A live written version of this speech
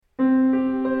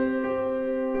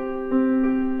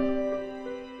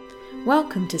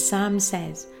Welcome to Sam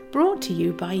Says, brought to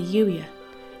you by Yuya.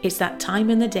 It's that time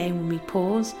in the day when we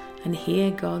pause and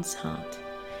hear God's heart.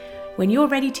 When you're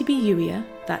ready to be Yuya,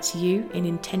 that's you in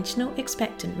intentional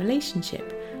expectant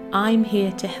relationship, I'm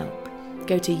here to help.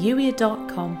 Go to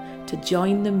yuya.com to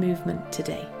join the movement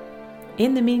today.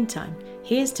 In the meantime,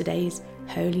 here's today's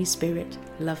Holy Spirit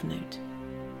love note.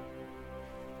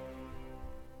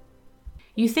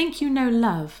 You think you know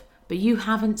love, but you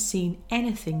haven't seen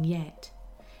anything yet.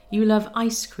 You love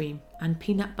ice cream and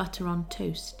peanut butter on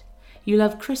toast. You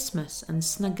love Christmas and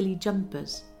snuggly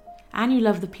jumpers. And you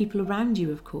love the people around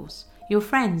you, of course, your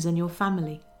friends and your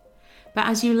family. But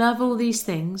as you love all these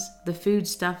things, the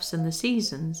foodstuffs and the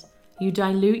seasons, you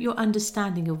dilute your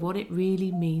understanding of what it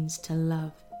really means to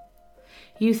love.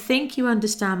 You think you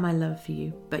understand my love for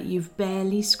you, but you've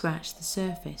barely scratched the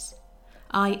surface.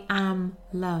 I am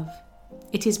love.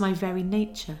 It is my very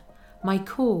nature, my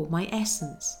core, my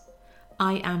essence.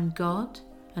 I am God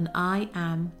and I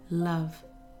am love.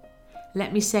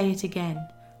 Let me say it again.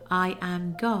 I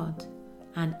am God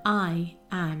and I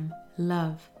am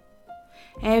love.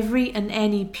 Every and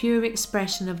any pure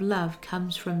expression of love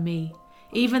comes from me,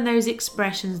 even those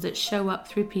expressions that show up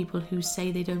through people who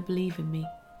say they don't believe in me.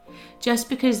 Just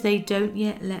because they don't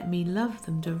yet let me love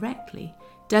them directly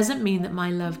doesn't mean that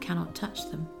my love cannot touch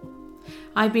them.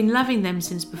 I've been loving them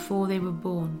since before they were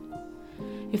born.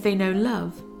 If they know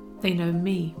love, they know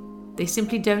me. They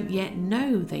simply don't yet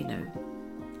know they know.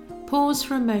 Pause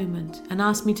for a moment and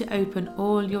ask me to open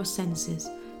all your senses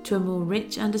to a more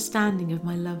rich understanding of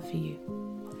my love for you.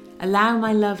 Allow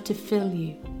my love to fill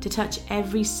you, to touch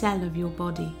every cell of your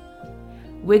body.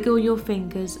 Wiggle your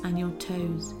fingers and your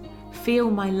toes. Feel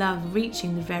my love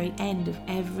reaching the very end of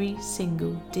every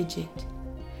single digit.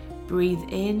 Breathe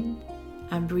in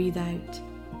and breathe out.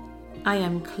 I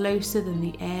am closer than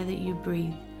the air that you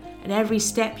breathe, and every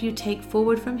step you take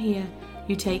forward from here,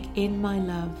 you take in my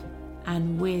love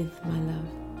and with my love.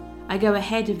 I go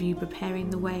ahead of you preparing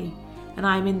the way, and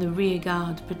I am in the rear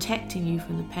guard protecting you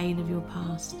from the pain of your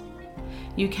past.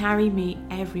 You carry me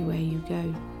everywhere you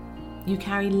go. You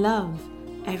carry love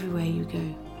everywhere you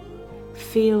go.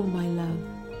 Feel my love.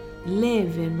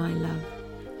 Live in my love.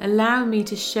 Allow me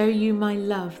to show you my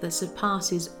love that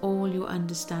surpasses all your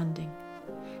understanding.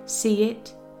 See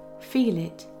it, feel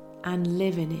it, and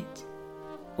live in it.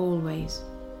 Always.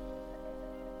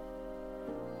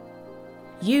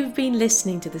 You've been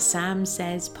listening to the Sam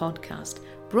Says podcast,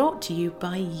 brought to you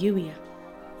by Yuya.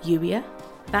 Yuya,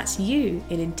 that's you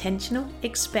in intentional,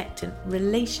 expectant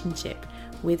relationship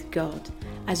with God,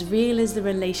 as real as the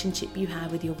relationship you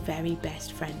have with your very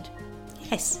best friend.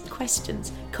 Yes,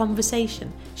 questions,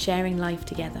 conversation, sharing life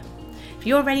together. If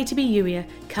you're ready to be Yuya,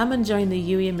 come and join the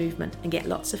Yuya movement and get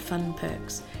lots of fun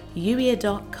perks.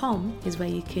 Yuya.com is where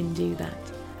you can do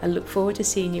that. I look forward to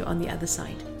seeing you on the other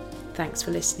side. Thanks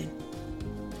for listening.